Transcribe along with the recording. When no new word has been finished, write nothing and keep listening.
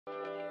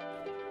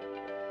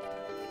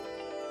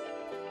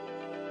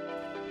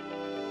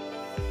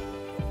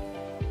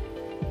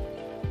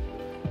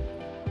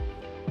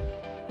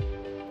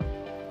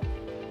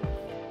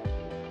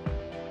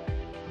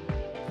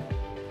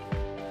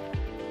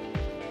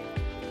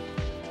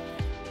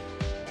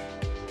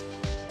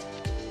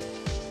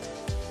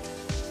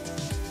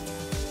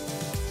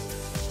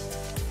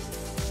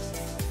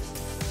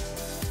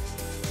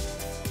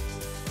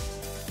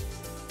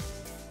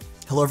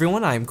Hello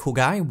everyone, I'm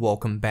CoolGuy,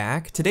 welcome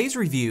back. Today's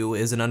review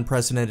is an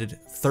unprecedented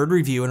third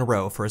review in a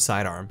row for a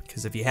sidearm,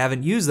 because if you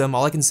haven't used them,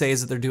 all I can say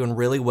is that they're doing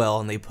really well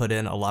and they put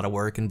in a lot of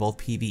work in both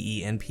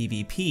PvE and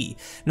PvP.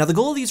 Now the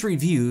goal of these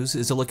reviews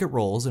is to look at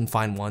roles and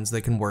find ones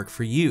that can work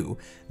for you.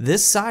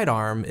 This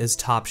sidearm is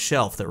top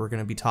shelf that we're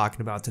going to be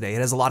talking about today. It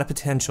has a lot of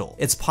potential.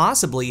 It's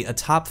possibly a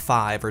top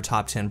 5 or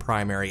top 10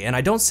 primary, and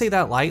I don't say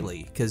that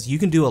lightly, because you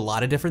can do a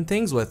lot of different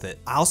things with it.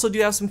 I also do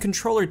have some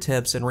controller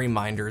tips and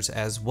reminders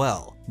as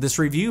well. This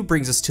review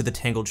brings us to the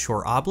Tangled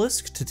Shore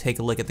Obelisk to take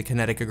a look at the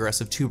Kinetic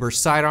Aggressive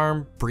 2-burst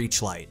sidearm,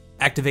 Breachlight.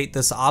 Activate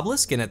this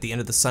obelisk, and at the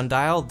end of the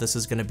sundial, this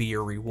is going to be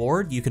your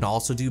reward. You can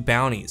also do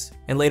bounties.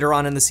 And later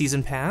on in the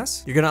season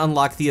pass, you're going to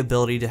unlock the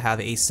ability to have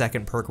a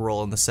second perk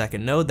roll in the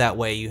second node. That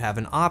way you have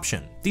an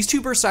option. These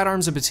 2-burst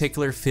sidearms in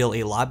particular feel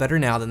a lot better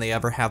now than they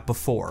ever have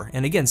before.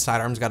 And again,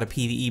 sidearms got a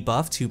PvE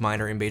buff to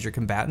minor and major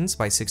combatants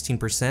by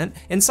 16%,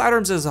 and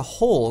sidearms as a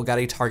whole got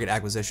a target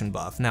acquisition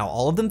buff. Now,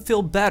 all of them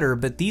feel better,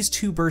 but these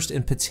 2-burst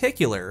in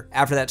particular,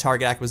 after that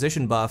target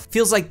acquisition buff,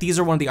 feels like these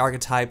are one of the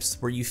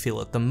archetypes where you feel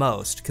it the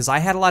most. Because I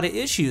had a lot of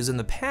issues in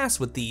the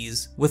past with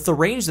these, with the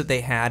range that they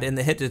had and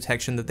the hit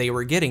detection that they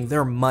were getting.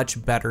 They're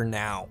much better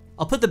now.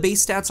 I'll put the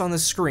base stats on the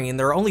screen.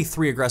 There are only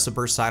 3 aggressive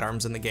burst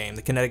sidearms in the game: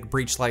 the Kinetic,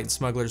 Breachlight, and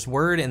Smuggler's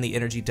Word, and the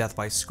Energy Death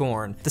by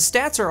Scorn. The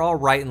stats are all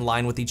right in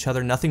line with each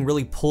other. Nothing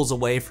really pulls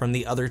away from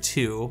the other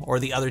two, or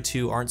the other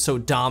two aren't so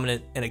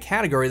dominant in a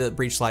category that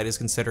Breachlight is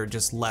considered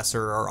just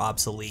lesser or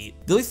obsolete.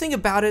 The only thing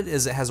about it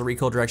is it has a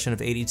recoil direction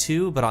of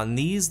 82, but on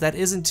these, that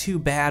isn't too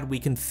bad. We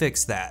can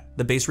fix that.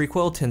 The base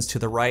recoil tends to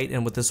the right,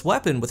 and with this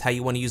weapon, with how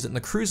you want to use it in the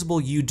Crucible,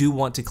 you do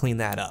want to clean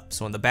that up.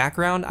 So in the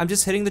background, I'm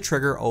just hitting the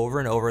trigger over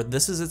and over.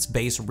 This is its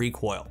base recoil.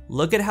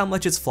 Look at how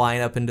much it's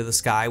flying up into the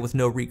sky with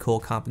no recoil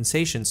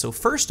compensation. So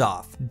first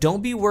off,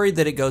 don't be worried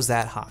that it goes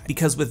that high,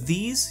 because with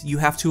these, you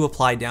have to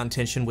apply down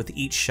tension with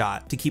each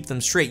shot. To keep them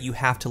straight, you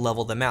have to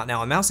level them out.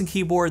 Now, a mouse and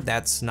keyboard,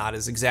 that's not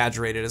as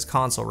exaggerated as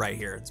console right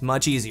here. It's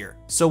much easier.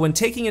 So when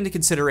taking into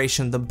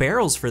consideration the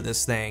barrels for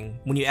this thing,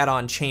 when you add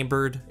on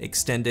chambered,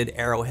 extended,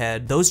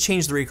 arrowhead, those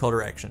change the recoil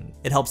direction.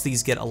 It helps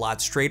these get a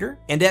lot straighter.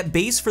 And at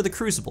base for the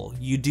Crucible,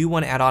 you do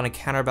want to add on a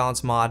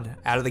counterbalance mod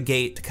out of the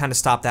gate to kind of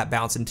stop that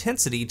bounce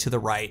intensity to the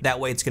right. That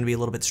way it's going to be a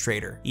little bit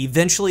straighter.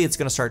 Eventually it's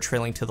going to start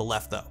trailing to the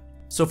left though.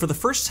 So for the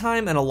first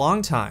time in a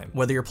long time,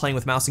 whether you're playing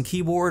with mouse and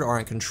keyboard or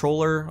on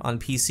controller, on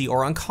PC,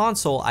 or on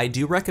console, I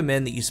do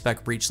recommend that you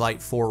spec Breachlight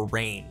for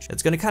range.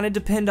 It's going to kind of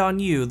depend on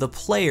you, the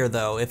player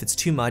though, if it's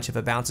too much, if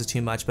it bounces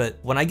too much, but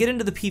when I get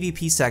into the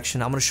PvP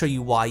section, I'm going to show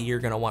you why you're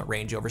going to want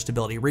range over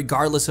stability,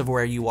 regardless of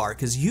where you are,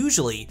 because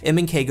usually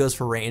M&K goes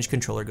for range,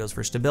 controller goes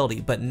for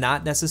stability, but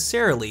not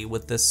necessarily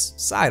with this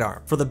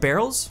sidearm. For the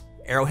barrels,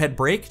 arrowhead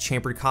break,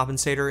 chambered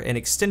compensator, and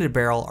extended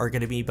barrel are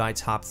going to be my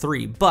top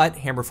 3, but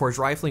hammer forged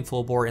rifling,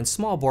 full bore, and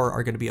small bore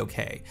are going to be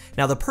okay.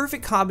 Now the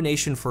perfect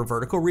combination for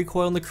vertical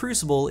recoil in the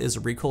Crucible is a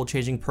recoil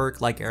changing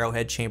perk like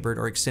arrowhead, chambered,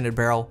 or extended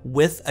barrel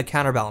with a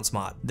counterbalance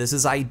mod. This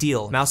is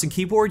ideal. Mouse and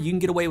keyboard, you can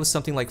get away with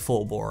something like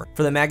full bore.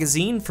 For the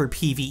magazine, for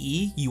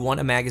PvE, you want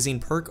a magazine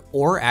perk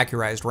or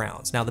accurized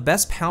rounds. Now the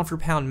best pound for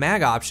pound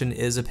mag option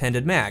is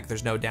appended mag.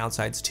 There's no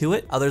downsides to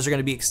it. Others are going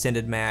to be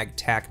extended mag,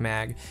 tac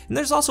mag, and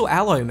there's also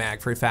alloy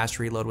mag for a fast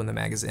reload when the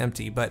mag is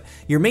empty, but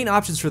your main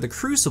options for the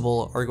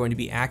Crucible are going to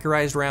be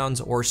accurized rounds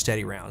or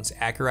steady rounds.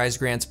 Accurized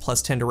grants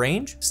plus 10 to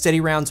range,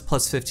 steady rounds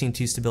plus 15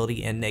 to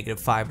stability and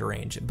 -5 to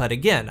range. But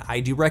again,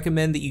 I do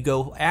recommend that you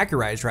go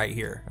accurized right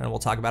here, and we'll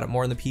talk about it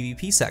more in the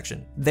PvP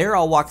section. There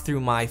I'll walk through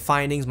my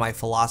findings, my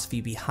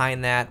philosophy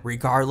behind that,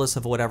 regardless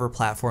of whatever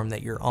platform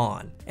that you're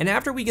on. And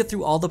after we get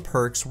through all the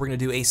perks, we're going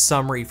to do a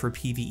summary for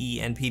PvE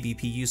and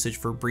PvP usage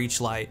for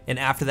Breachlight, and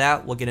after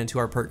that we'll get into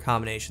our perk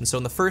combination. So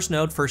in the first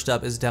node, first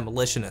up is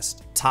Demolitionist.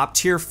 Top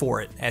tier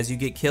for it. As you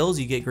get kills,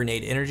 you get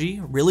grenade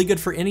energy. Really good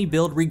for any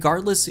build,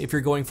 regardless if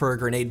you're going for a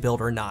grenade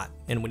build or not.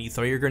 And when you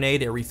throw your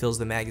grenade, it refills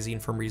the magazine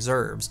from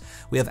reserves.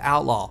 We have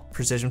Outlaw.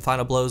 Precision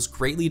final blows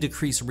greatly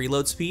decrease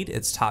reload speed.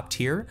 It's top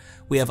tier.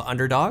 We have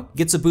Underdog.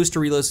 Gets a boost to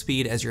reload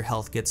speed as your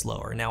health gets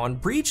lower. Now on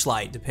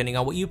Breachlight, depending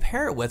on what you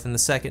pair it with in the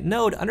second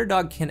node,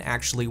 Underdog can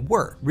actually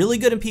work. Really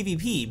good in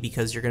PvP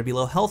because you're going to be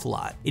low health a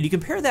lot. And you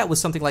can pair that with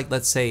something like,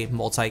 let's say,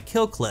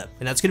 multi-kill clip.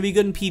 And that's going to be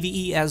good in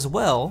PvE as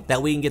well.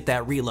 That way you can get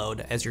that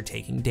reload as you're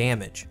taking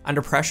damage.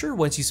 Under pressure,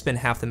 once you spend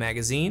half the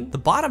magazine, the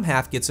bottom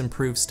half gets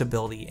improved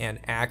stability and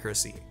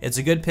accuracy. It's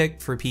a good pick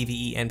for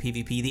PvE and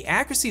PvP. The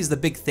accuracy is the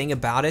big thing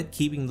about it,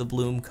 keeping the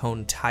bloom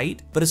cone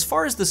tight. But as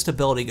far as the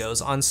stability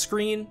goes, on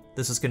screen,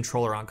 this is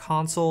controller on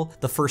console.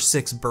 The first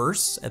 6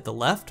 bursts at the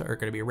left are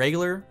going to be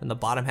regular, and the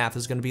bottom half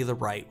is going to be the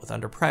right with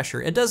under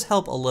pressure. It does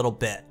help a little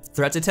bit.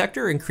 Threat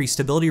detector, increased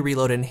stability,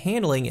 reload, and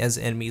handling as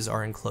enemies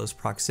are in close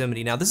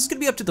proximity. Now this is going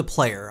to be up to the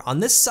player. On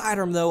this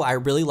sidearm though, I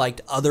really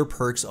liked other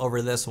perks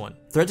over this one.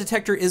 Threat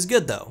detector is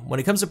good though. When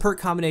it comes to perk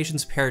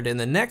combinations paired in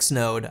the next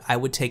node, I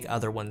would take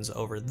other ones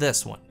over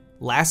this one.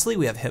 Lastly,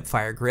 we have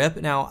hipfire grip.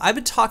 Now, I've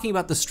been talking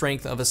about the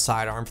strength of a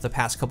sidearm for the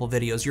past couple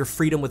videos, your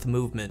freedom with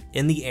movement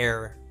in the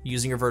air,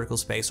 using your vertical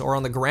space, or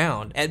on the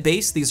ground. At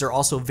base, these are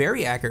also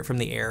very accurate from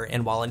the air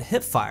and while in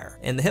hip fire.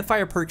 And the hip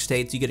fire perk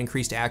states you get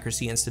increased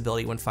accuracy and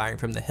stability when firing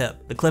from the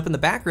hip. The clip in the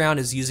background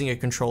is using a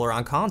controller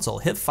on console.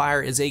 Hip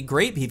fire is a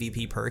great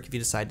PvP perk if you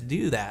decide to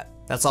do that.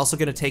 That's also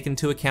going to take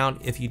into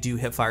account if you do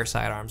hip fire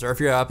sidearms or if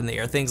you're up in the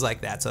air, things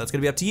like that. So that's going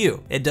to be up to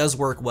you. It does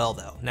work well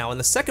though. Now in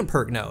the second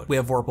perk node, we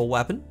have Vorpal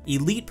Weapon,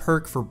 elite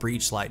perk for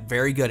Breachlight.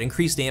 Very good,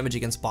 increased damage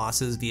against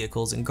bosses,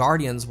 vehicles, and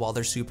guardians while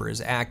their super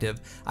is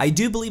active. I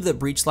do believe that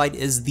Breachlight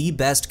is the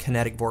best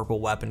kinetic Vorpal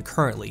weapon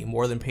currently,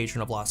 more than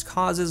Patron of Lost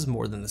Causes,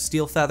 more than the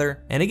Steel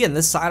Feather. And again,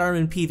 this sidearm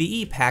in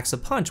PvE packs a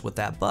punch with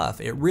that buff.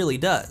 It really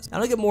does.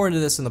 I'll get more into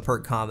this in the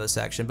perk combo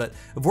section, but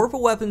Vorpal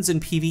weapons in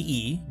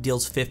PvE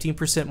deals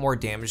 15% more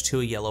damage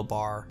to a yellow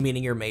bar,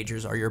 meaning your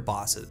majors are your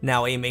bosses.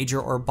 Now a major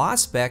or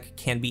boss spec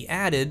can be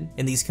added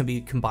and these can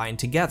be combined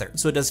together.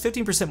 So it does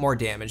 15% more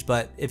damage,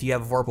 but if you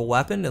have a Vorpal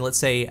weapon and let's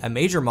say a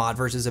major mod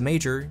versus a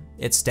major,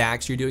 it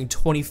stacks, you're doing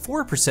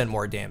 24%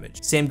 more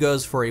damage. Same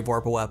goes for a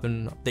Vorpal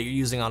weapon that you're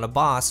using on a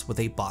boss with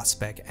a boss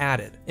spec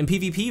added. In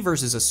PvP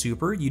versus a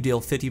super, you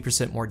deal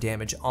 50% more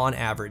damage on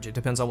average. It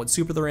depends on what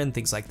super they're in,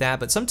 things like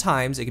that, but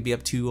sometimes it can be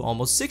up to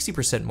almost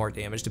 60% more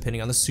damage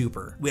depending on the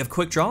super. We have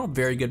Quick Draw,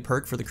 very good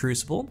perk for the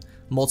Crucible.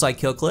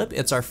 Multi-kill clip,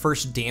 it's our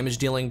first damage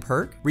dealing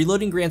perk.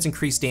 Reloading grants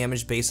increased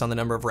damage based on the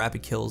number of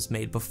rapid kills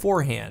made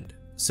beforehand.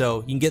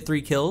 So you can get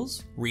 3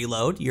 kills,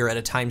 reload, you're at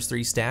a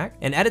 ×3 stack,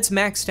 and at its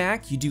max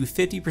stack, you do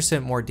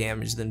 50% more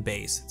damage than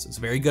base. So it's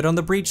very good on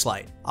the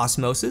Breachlight.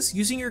 Osmosis,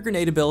 using your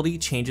grenade ability,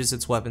 changes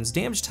its weapon's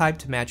damage type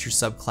to match your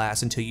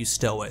subclass until you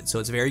stow it. So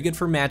it's very good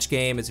for match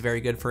game, it's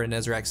very good for a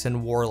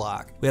Nezraxen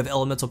Warlock. We have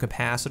Elemental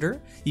Capacitor.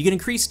 You can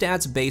increase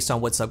stats based on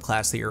what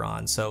subclass that you're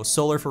on. So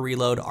Solar for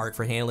reload, Arc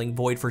for handling,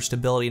 Void for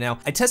stability. Now,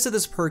 I tested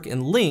this perk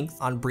in length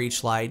on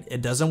Breachlight.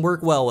 It doesn't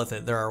work well with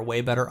it. There are way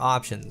better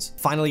options.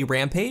 Finally,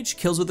 Rampage,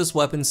 kills with this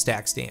weapon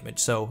stacks damage.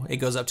 So it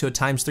goes up to a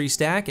 ×3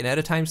 stack, and at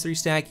a ×3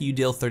 stack, you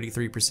deal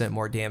 33%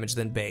 more damage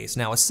than base.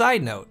 Now, a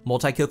side note,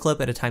 multi-kill clip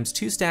at a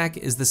 ×2 stack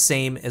is the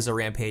same as a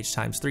Rampage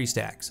 ×3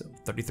 stack, so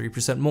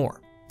 33%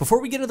 more. Before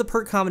we get into the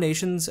perk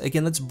combinations,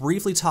 again, let's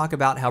briefly talk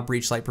about how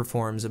Breachlight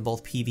performs in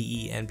both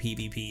PvE and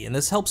PvP, and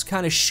this helps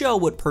kind of show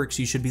what perks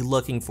you should be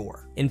looking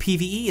for. In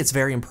PvE, it's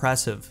very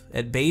impressive.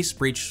 At base,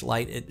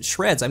 Breachlight, it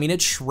shreds. I mean, it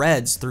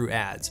shreds through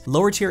ads.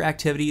 Lower tier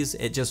activities,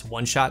 it just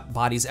one-shot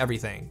bodies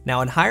everything.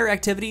 Now, in higher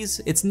activities,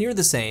 it's near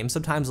the same,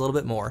 sometimes a little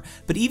bit more,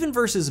 but even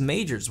versus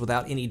majors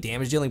without any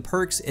damage-dealing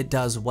perks, it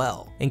does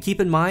well. And keep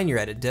in mind, you're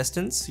at a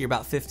distance, you're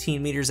about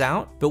 15 meters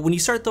out, but when you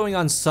start throwing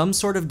on some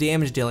sort of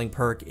damage-dealing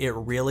perk, it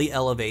really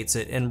elevates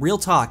it, and real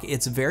talk,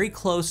 it's very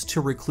close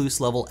to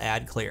Recluse level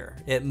ad clear.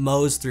 It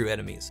mows through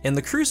enemies. In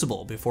the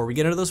Crucible, before we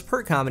get into those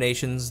perk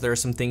combinations, there are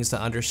some things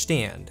to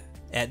understand.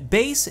 At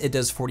base, it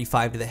does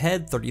 45 to the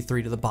head,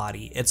 33 to the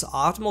body. Its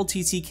optimal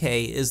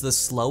TTK is the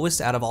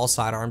slowest out of all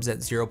sidearms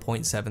at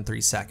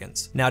 0.73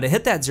 seconds. Now to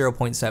hit that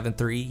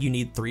 0.73, you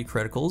need 3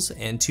 criticals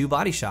and 2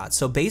 body shots,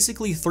 so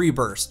basically 3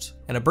 bursts,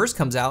 and a burst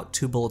comes out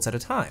 2 bullets at a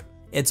time.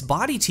 Its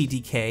body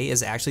TTK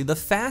is actually the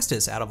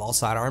fastest out of all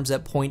sidearms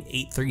at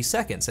 0.83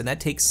 seconds, and that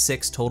takes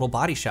 6 total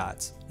body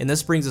shots. And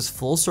this brings us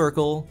full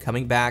circle,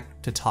 coming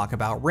back to talk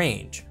about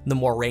range. The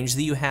more range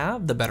that you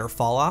have, the better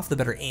fall off, the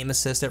better aim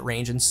assist at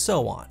range, and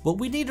so on. What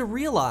we need to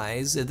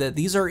realize is that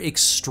these are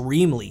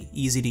extremely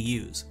easy to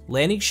use.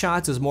 Landing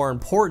shots is more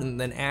important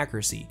than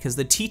accuracy, because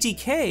the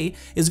TTK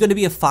is going to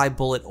be a 5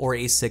 bullet or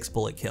a 6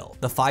 bullet kill.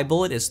 The 5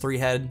 bullet is 3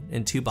 head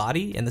and 2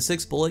 body, and the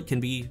 6 bullet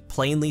can be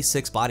plainly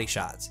 6 body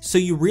shots. So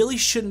you really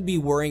shouldn't be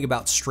worrying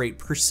about straight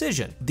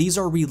precision. These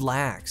are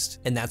relaxed,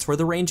 and that's where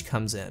the range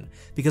comes in.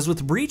 Because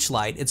with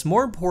Breachlight, it's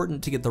more important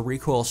to get the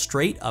recoil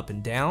straight up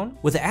and down,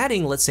 with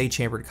adding, let's say,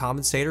 chambered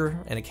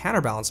compensator and a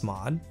counterbalance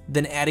mod,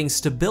 then adding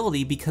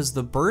stability because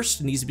the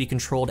burst needs to be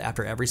controlled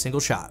after every single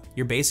shot.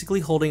 You're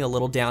basically holding a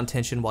little down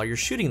tension while you're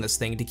shooting this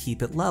thing to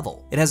keep it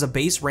level. It has a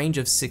base range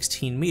of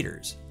 16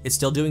 meters. It's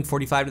still doing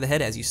 45 to the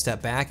head. As you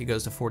step back, it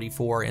goes to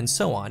 44 and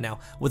so on. Now,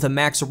 with a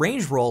max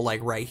range roll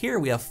like right here,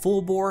 we have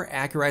full bore,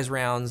 accurized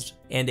rounds,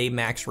 and a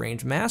max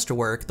range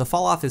masterwork. The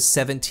fall off is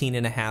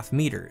 17.5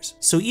 meters.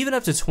 So even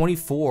up to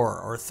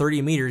 24 or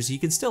 30 meters, you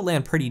can still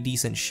land pretty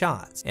decent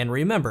shots. And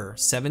remember,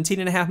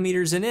 17.5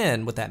 meters and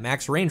in, with that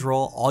max range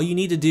roll, all you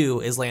need to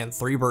do is land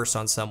 3 bursts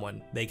on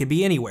someone. They could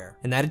be anywhere,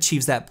 and that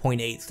achieves that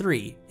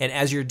 0.83. And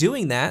as you're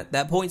doing that,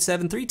 that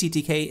 0.73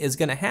 TTK is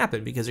gonna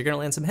happen because you're gonna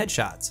land some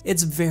headshots.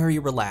 It's very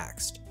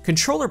relaxed.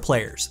 Controller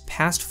players,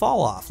 past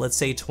fall off, let's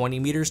say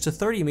 20 meters to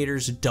 30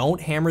 meters, don't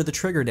hammer the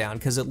trigger down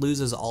because it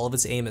loses all of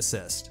its aim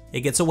assist.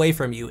 It gets away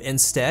from you.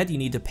 Instead, you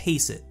need to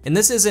pace it. And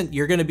this isn't,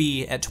 you're gonna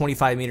be at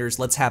 25 meters,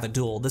 let's have a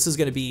duel. This is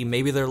gonna be,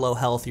 maybe they're low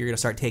health, you're gonna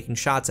start taking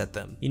shots at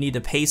them. You need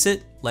to pace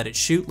it, let it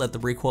shoot, let the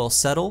recoil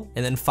settle,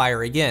 and then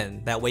fire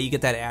again. That way you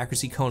get that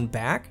accuracy cone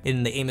back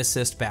and the aim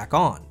assist back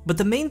on. But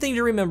the main thing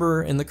to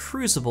remember in the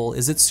Crucible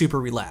is it's super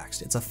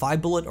relaxed. It's a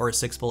 5 bullet or a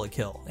 6 bullet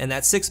kill. And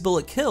that 6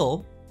 bullet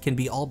kill can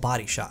be all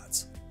body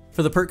shots.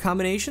 For the perk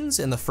combinations,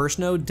 in the first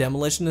node,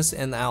 Demolitionist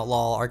and the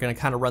Outlaw are going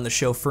to kind of run the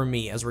show for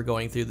me as we're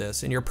going through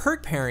this, and your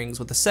perk pairings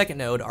with the second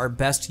node are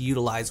best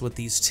utilized with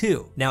these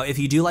two. Now, if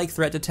you do like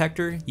Threat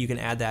Detector, you can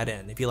add that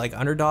in. If you like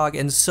Underdog,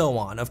 and so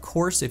on. Of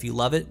course, if you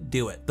love it,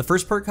 do it. The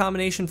first perk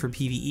combination for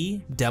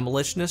PvE,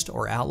 Demolitionist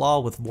or Outlaw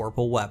with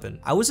Vorpal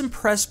Weapon. I was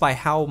impressed by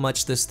how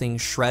much this thing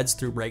shreds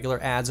through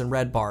regular adds and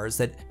red bars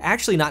that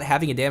actually not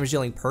having a damage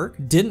dealing perk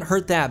didn't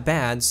hurt that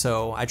bad,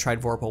 so I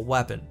tried Vorpal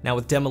Weapon. Now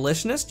with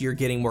Demolitionist, you're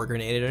getting more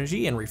grenade energy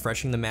and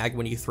refreshing the mag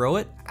when you throw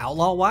it.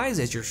 Outlaw wise,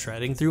 as you're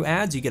shredding through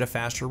adds, you get a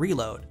faster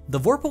reload. The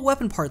Vorpal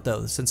Weapon part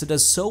though, since it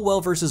does so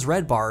well versus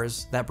red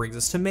bars, that brings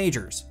us to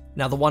majors.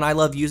 Now the one I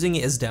love using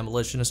is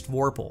Demolitionist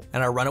Vorpal,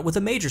 and I run it with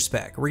a major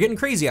spec. We're getting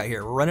crazy out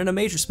here, we're running a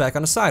major spec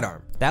on a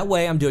sidearm. That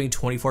way I'm doing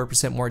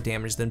 24% more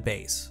damage than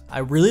base. I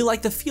really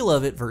like the feel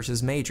of it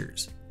versus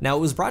majors. Now,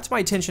 it was brought to my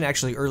attention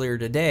actually earlier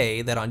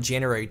today that on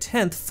January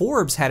 10th,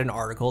 Forbes had an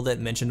article that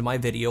mentioned my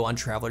video on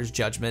Traveler's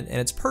Judgment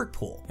and its perk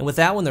pool. And with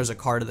that one, there's a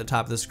card at the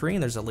top of the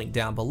screen, there's a link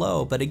down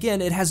below, but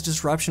again, it has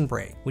Disruption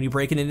Break. When you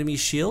break an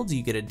enemy's shield,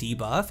 you get a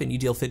debuff and you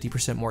deal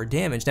 50% more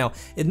damage. Now,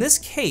 in this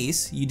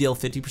case, you deal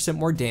 50%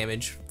 more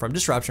damage from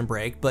Disruption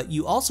Break, but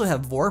you also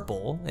have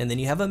Vorpal, and then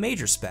you have a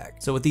major spec.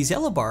 So with these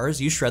yellow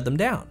bars, you shred them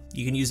down.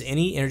 You can use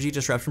any energy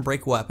Disruption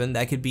Break weapon.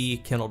 That could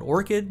be Kindled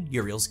Orchid,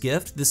 Uriel's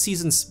Gift. This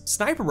season's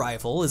sniper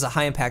rifle is a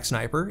high impact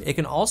sniper. It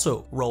can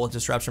also roll a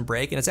Disruption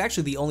Break, and it's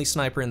actually the only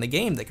sniper in the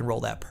game that can roll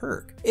that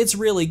perk. It's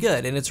really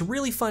good, and it's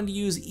really fun to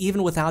use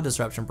even without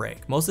Disruption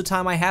Break. Most of the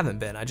time I haven't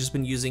been. I've just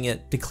been using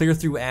it to clear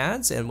through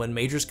adds, and when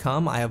majors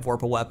come, I have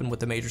Vorpal Weapon with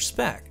the major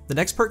spec. The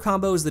next perk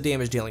combo is the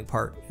damage dealing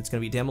part. It's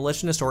going to be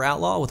Demolitionist or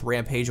Outlaw with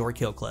Rampage or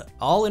Kill Clip.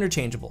 All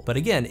interchangeable, but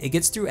again, it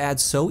gets through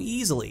adds so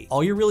easily.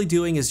 All you're really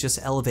doing is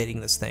just elevating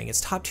this thing.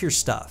 It's top tier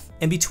stuff.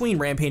 And between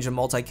Rampage and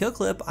multi-kill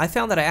clip, I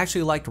found that I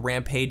actually liked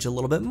Rampage a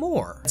little bit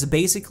more. It's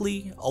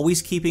basically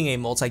always keeping a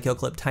multi-kill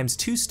clip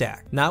 ×2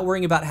 stack, not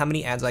worrying about how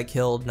many adds I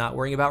killed, not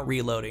worrying about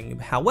reloading.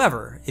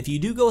 However, if you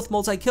do go with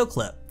multi-kill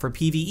clip, for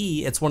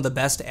PvE, it's one of the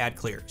best ad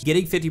clears,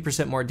 getting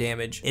 50% more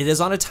damage. It is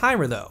on a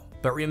timer though.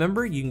 But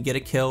remember, you can get a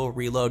kill,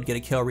 reload, get a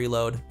kill,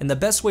 reload, and the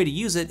best way to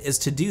use it is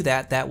to do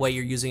that. That way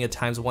you're using a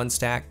 ×1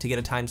 stack to get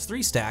a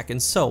 ×3 stack,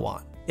 and so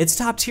on. It's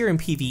top tier in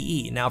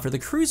PvE. Now for the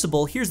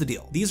Crucible, here's the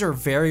deal. These are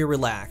very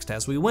relaxed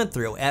as we went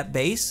through. At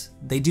base,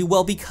 they do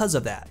well because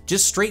of that.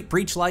 Just straight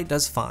Breachlight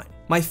does fine.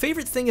 My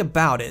favorite thing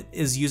about it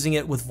is using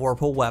it with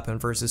Vorpal Weapon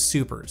versus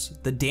supers.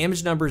 The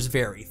damage numbers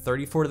vary,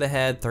 34 to the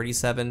head,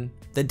 37.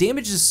 The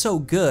damage is so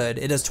good,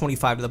 it does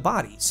 25 to the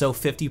body, so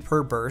 50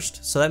 per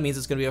burst, so that means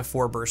it's going to be a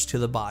 4 burst to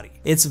the body.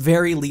 It's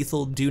very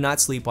lethal. Do not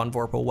sleep on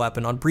Vorpal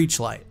Weapon on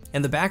Breachlight.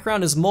 And the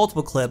background is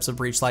multiple clips of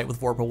Breachlight with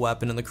Vorpal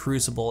Weapon in the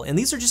Crucible, and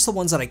these are just the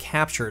ones that I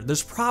captured.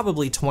 There's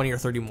probably 20 or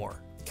 30 more.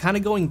 Kind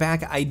of going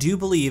back, I do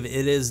believe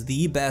it is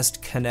the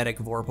best Kinetic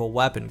Vorpal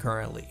weapon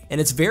currently,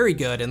 and it's very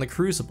good in the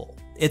Crucible.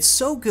 It's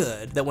so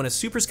good that when a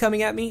super's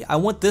coming at me, I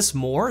want this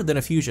more than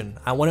a fusion.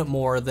 I want it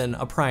more than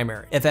a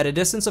primary. If at a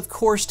distance, of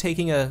course,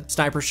 taking a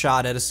sniper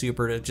shot at a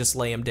super to just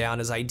lay him down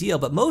is ideal,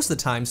 but most of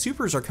the time,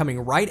 supers are coming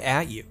right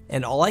at you.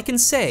 And all I can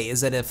say is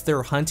that if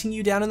they're hunting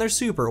you down in their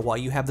super while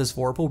you have this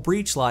Vorpal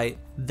Breachlight,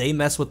 they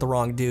mess with the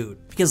wrong dude.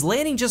 Because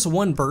landing just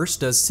one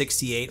burst does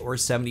 68 or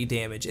 70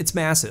 damage. It's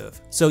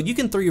massive. So you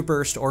can 3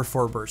 burst or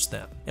 4 burst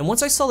them. And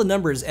once I saw the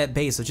numbers at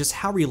base of just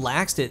how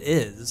relaxed it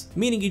is,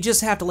 meaning you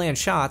just have to land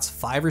shots,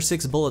 5 or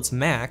 6 bullets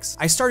max,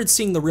 I started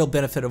seeing the real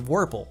benefit of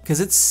Vorpal, because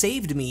it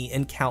saved me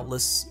in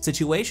countless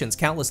situations,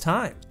 countless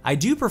times. I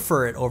do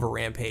prefer it over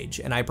Rampage,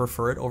 and I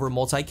prefer it over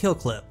multi-kill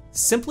clip,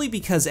 simply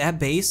because at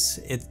base,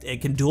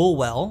 it can duel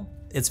well.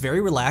 It's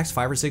very relaxed,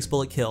 5 or 6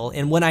 bullet kill,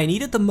 and when I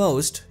need it the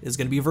most is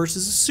going to be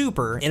versus a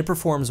super, and it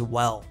performs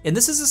well. And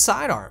this is a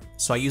sidearm,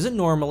 so I use it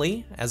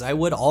normally, as I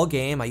would all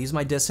game. I use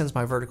my distance,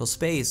 my vertical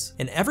space,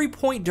 and every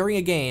point during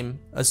a game,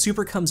 a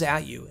super comes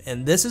at you,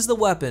 and this is the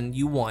weapon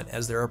you want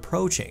as they're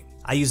approaching.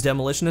 I use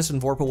Demolitionist and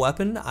Vorpal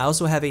Weapon. I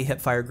also have a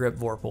hipfire grip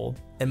Vorpal,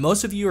 and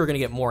most of you are going to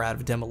get more out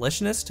of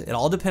Demolitionist. It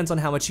all depends on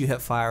how much you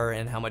hipfire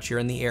and how much you're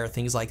in the air,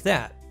 things like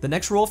that. The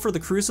next role for the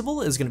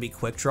Crucible is going to be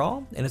Quick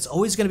Draw, and it's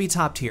always going to be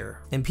top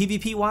tier. And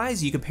PvP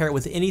wise, you can pair it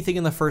with anything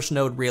in the first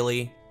node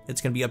really. It's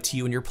going to be up to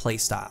you and your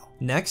playstyle.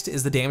 Next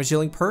is the damage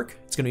dealing perk.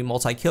 It's going to be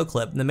multi-kill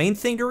clip. And the main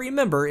thing to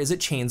remember is it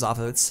chains off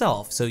of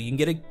itself. So you can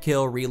get a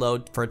kill,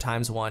 reload for a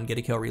 ×1, get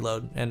a kill,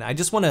 reload. And I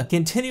just want to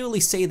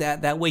continually say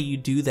that way you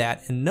do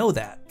that and know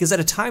that. Because at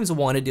a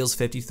 ×1, it deals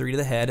 53 to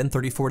the head and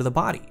 34 to the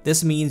body.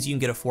 This means you can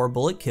get a 4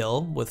 bullet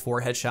kill with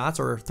 4 headshots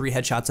or 3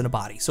 headshots in a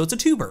body. So it's a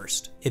 2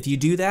 burst. If you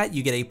do that,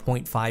 you get a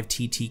 0.5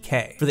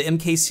 TTK. For the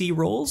MKC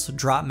roles,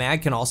 drop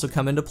mag can also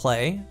come into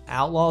play.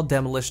 Outlaw,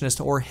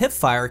 Demolitionist, or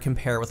hipfire can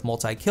pair with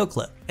multi-kill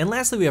clip. And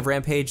lastly, we have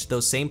Rampage.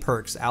 Those same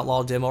perks,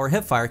 Outlaw, Demo, or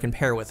hipfire can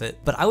pair with it,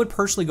 but I would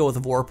personally go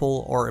with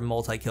Vorpal or a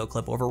multi-kill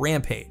clip over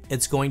Rampage.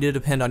 It's going to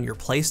depend on your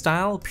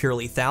playstyle. Pure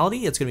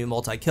lethality, it's going to be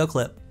multi-kill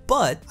clip.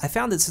 But I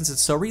found that since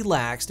it's so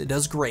relaxed, it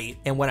does great,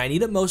 and when I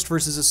need it most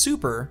versus a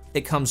super,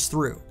 it comes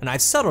through. And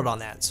I've settled on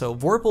that, so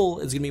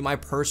Vorpal is gonna be my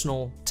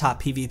personal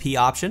top PvP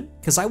option,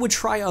 because I would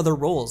try other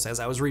roles as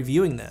I was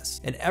reviewing this.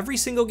 In every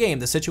single game,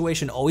 the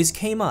situation always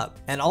came up,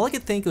 and all I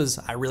could think was,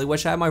 I really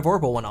wish I had my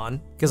Vorpal one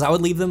on, because I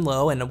would leave them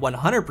low, and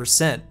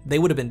 100% they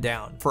would have been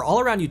down. For all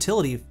around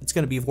utility, it's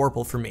gonna be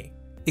Vorpal for me.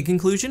 In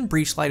conclusion,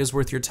 Breachlight is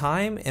worth your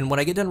time, and when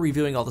I get done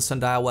reviewing all the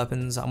Sundial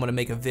weapons, I'm going to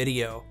make a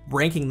video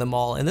ranking them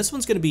all, and this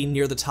one's going to be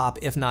near the top,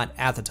 if not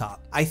at the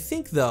top. I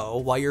think though,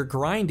 while you're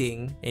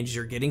grinding and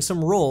you're getting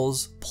some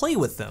rolls, play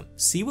with them.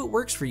 See what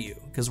works for you,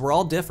 because we're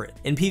all different.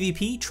 In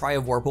PvP, try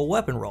a Vorpal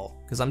weapon roll,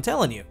 because I'm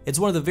telling you, it's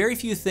one of the very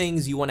few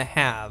things you want to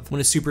have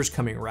when a super's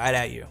coming right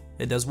at you.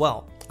 It does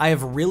well. I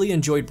have really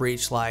enjoyed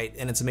Breachlight,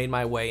 and it's made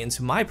my way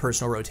into my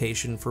personal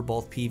rotation for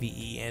both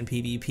PvE and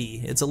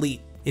PvP. It's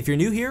elite. If you're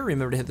new here,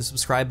 remember to hit the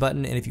subscribe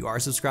button, and if you are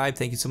subscribed,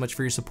 thank you so much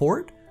for your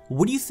support.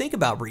 What do you think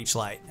about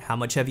Breachlight? How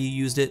much have you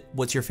used it?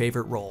 What's your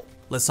favorite role?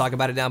 Let's talk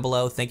about it down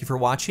below. Thank you for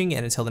watching,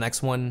 and until the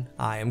next one,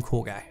 I am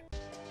CoolGuy.